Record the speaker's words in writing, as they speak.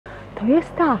To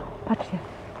jest ta, patrzcie.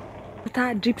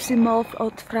 Ta Gypsy Moth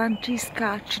od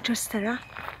Franciszka Chichestera.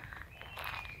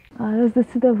 Ale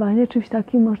zdecydowanie czymś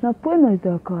takim można płynąć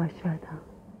dookoła świata.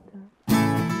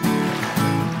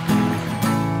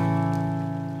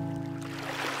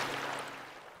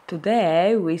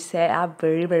 Today we set up the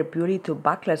river Beaulieu to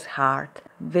Buckler's Heart.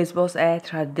 This was a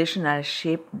traditional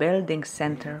shipbuilding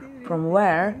center from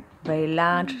where they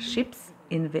launched ships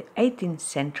in the 18th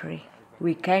century.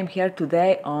 We came here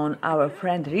today on our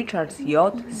friend Richard's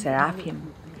yacht Seraphim.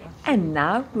 And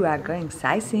now we are going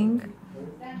sightseeing.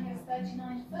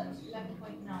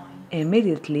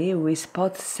 Immediately we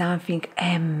spot something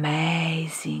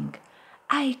amazing.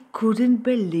 I couldn't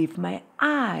believe my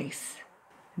eyes.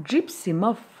 Gypsy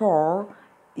Moth 4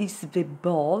 is the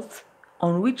boat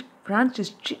on which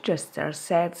Francis Chichester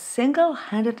sailed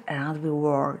single-handed around the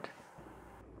world.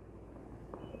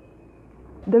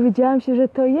 Dowiedziałam się, że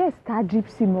to jest ta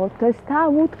Gypsy Moth. To jest ta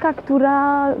łódka,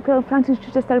 którą Francis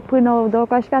Chichester płynął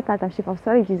dookoła świata. Tam się w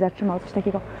Australii gdzieś zatrzymał, coś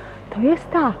takiego. To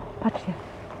jest ta, patrzcie.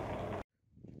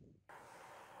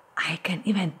 I can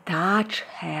even touch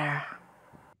her.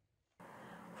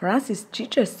 Francis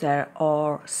Chichester,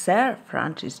 or Sir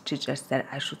Francis Chichester,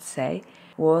 I should say,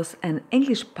 was an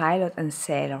English pilot and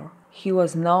sailor. He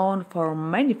was known for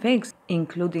many things,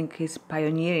 including his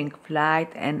pioneering flight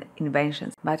and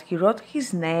inventions, but he wrote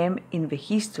his name in the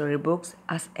history books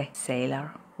as a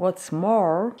sailor. What's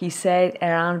more, he sailed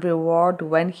around the world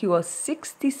when he was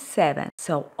 67,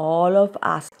 so all of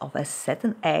us of a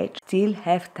certain age still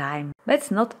have time.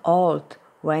 That's not old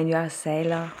when you are a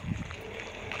sailor.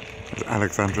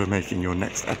 Alexandra making your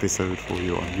next episode for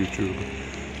you on YouTube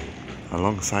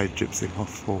alongside Gypsy Moth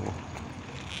 4.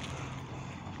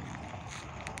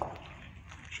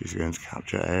 She's going to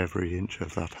capture every inch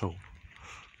of that hull.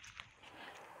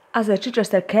 As the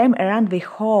Chichester came around the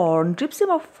Horn, Gypsy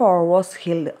Moth 4 was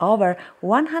heeled over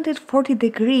 140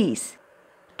 degrees.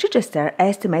 Chichester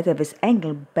estimated this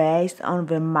angle based on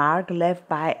the mark left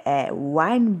by a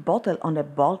wine bottle on the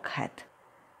bulkhead.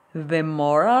 The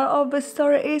moral of the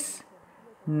story is,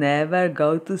 never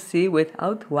go to sea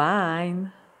without wine.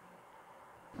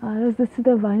 Ale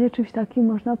zdecydowanie czymś takim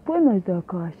można płynąć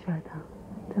dookoła świata.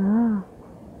 Tak.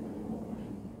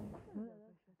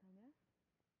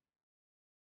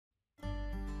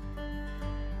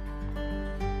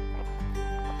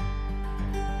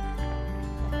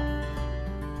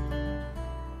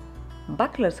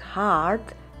 Buckler's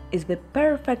Heart is the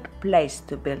perfect place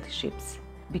to build ships,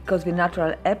 because the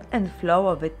natural ebb and flow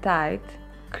of the tide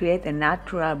create a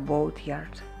natural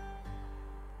boatyard.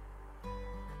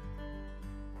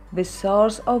 The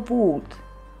source of wood,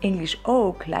 English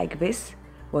oak like this,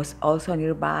 was also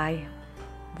nearby.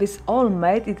 This all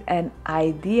made it an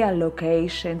ideal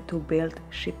location to build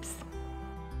ships.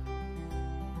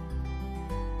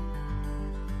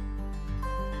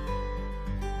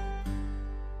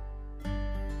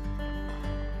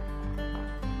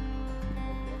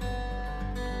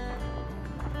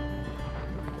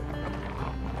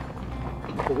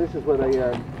 So this is where they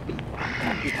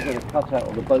used to get a cutout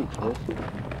of the boats for this.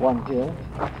 One here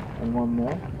and one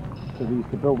there. So they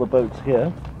used to build the boats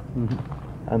here.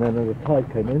 And then as the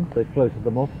tide came in, they floated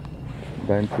them off.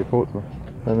 Down to Portsmouth.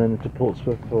 And then into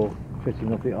Portsmouth for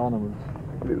fitting of the armaments.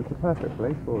 But it was the perfect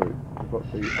place for it. You've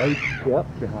got the oak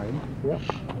behind. Yep.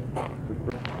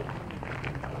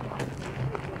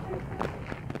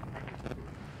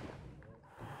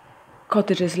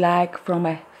 Cottages like from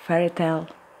a fairy tale.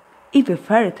 If the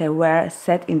fairy tale were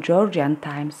set in Georgian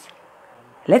times.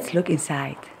 Let's look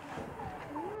inside.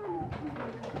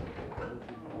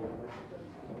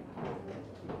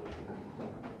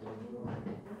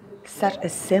 Such a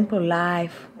simple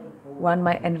life, one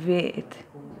might envy it.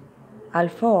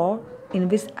 Although, in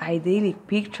this idyllic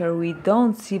picture we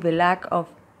don't see the lack of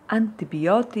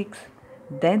antibiotics,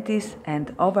 dentists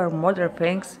and other modern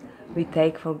things we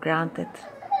take for granted.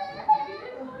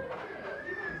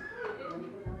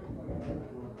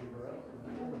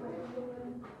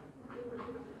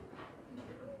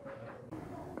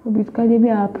 Kobitka nie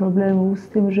miała problemu z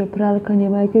tym, że pralka nie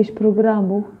ma jakiegoś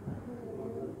programu,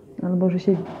 albo że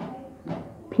się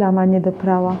plama nie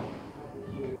doprała.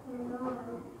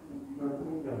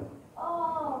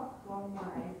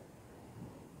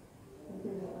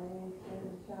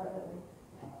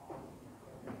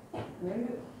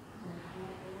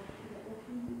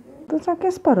 To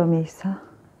całkiem sporo miejsca.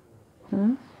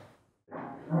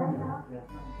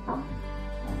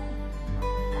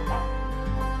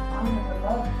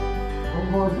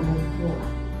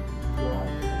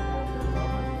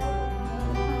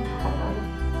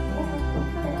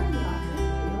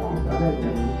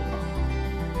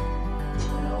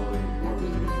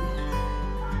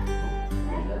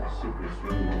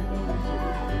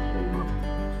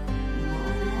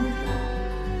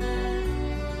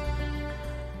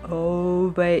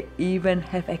 they even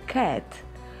have a cat,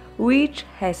 which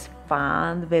has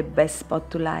found the best spot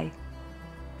to lie.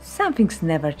 Some things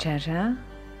never change, huh?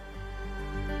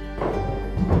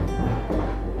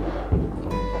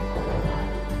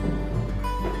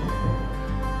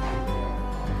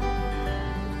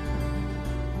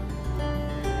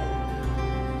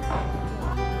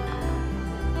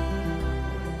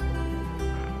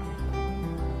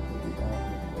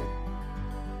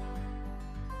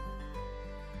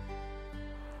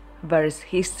 There is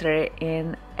history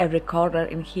in every corner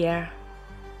in here.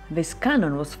 This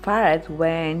cannon was fired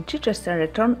when Chichester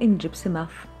returned in Gypsy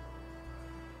Moth.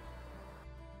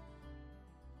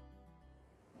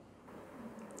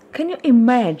 Can you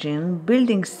imagine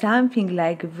building something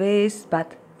like this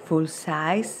but full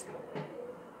size?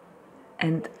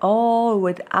 And all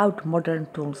without modern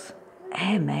tools.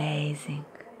 Amazing!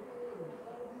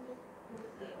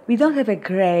 We don't have a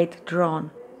great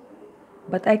drone,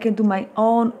 but I can do my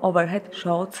own overhead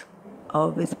shots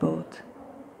of this boat.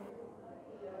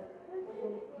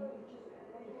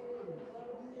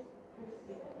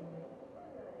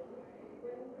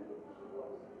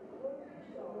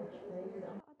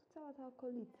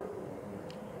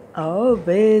 Oh,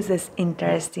 this is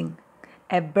interesting.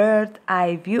 A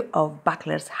bird's-eye view of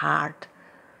Buckler's Heart.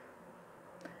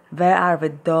 There are the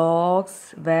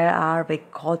dogs, there are the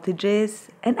cottages,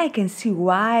 and I can see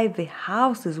why the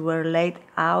houses were laid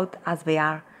out as they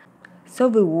are, so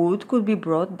the wood could be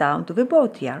brought down to the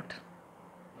boatyard.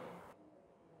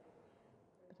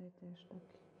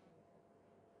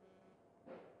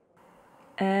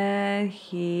 And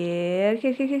here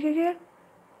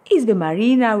is the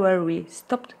marina where we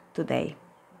stopped today.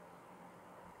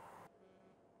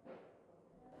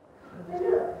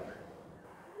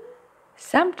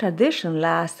 Some tradition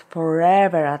lasts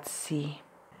forever at sea.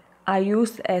 I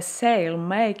used a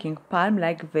sail-making palm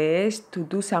like this to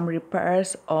do some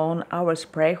repairs on our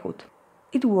spray hood.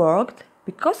 It worked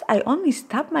because I only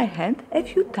stabbed my hand a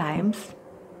few times.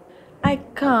 I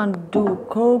can't do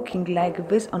caulking like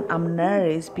this on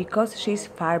Amneris because she's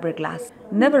fiberglass.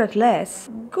 Nevertheless,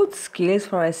 good skills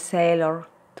for a sailor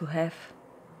to have.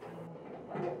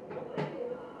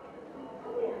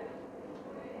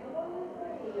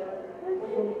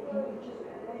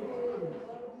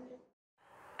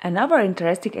 Another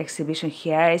interesting exhibition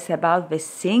here is about the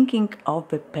sinking of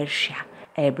the Persia,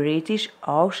 a British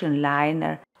ocean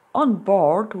liner. On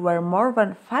board were more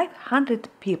than 500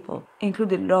 people,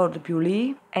 including Lord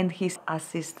Beaulieu and his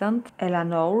assistant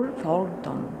Eleanor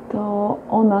Thornton. To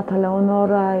ona, ta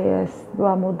Leonora,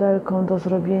 była modelką do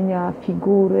zrobienia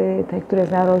figury, tej, która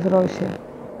jest na Rolls-Roycie.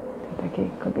 Tej takiej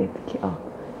kobietki. O,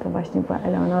 to właśnie była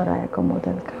Eleonora jako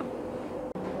modelka.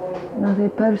 Na tej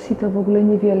Persji to w ogóle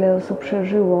niewiele osób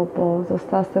przeżyło, bo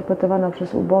została sterpetowana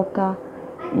przez ubota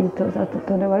i to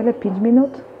zatonęła ile? 5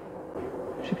 minut?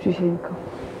 Szybciusieńko.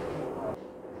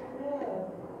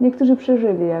 Niektórzy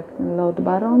przeżyli, jak Lord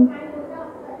Baron,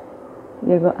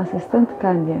 jego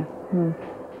asystentka nie.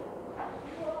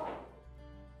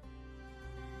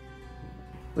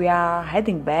 We are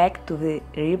heading back to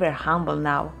the River Humble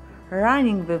now,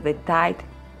 running with the tide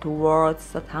towards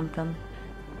Southampton.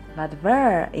 But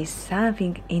there is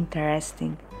something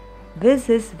interesting. This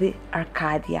is the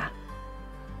Arcadia.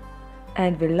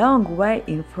 And the long way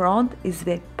in front is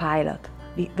the pilot.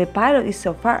 The pilot is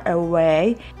so far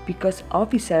away because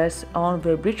officers on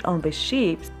the bridge on the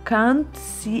ships can't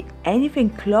see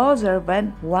anything closer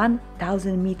than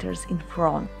 1,000 meters in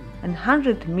front and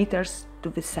 100 meters to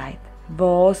the side.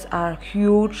 Those are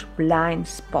huge blind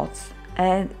spots,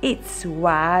 and it's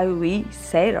why we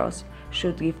sailors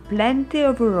should give plenty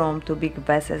of room to big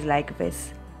vessels like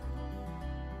this.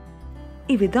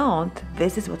 If we don't,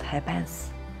 this is what happens.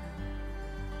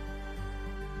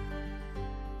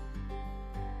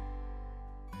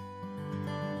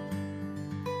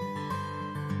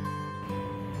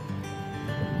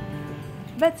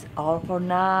 That's all for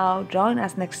now. Join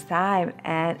us next time,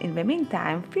 and in the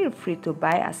meantime, feel free to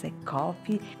buy us a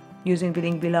coffee using the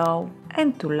link below,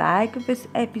 and to like this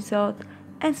episode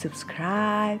and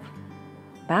subscribe.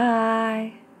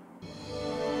 Bye!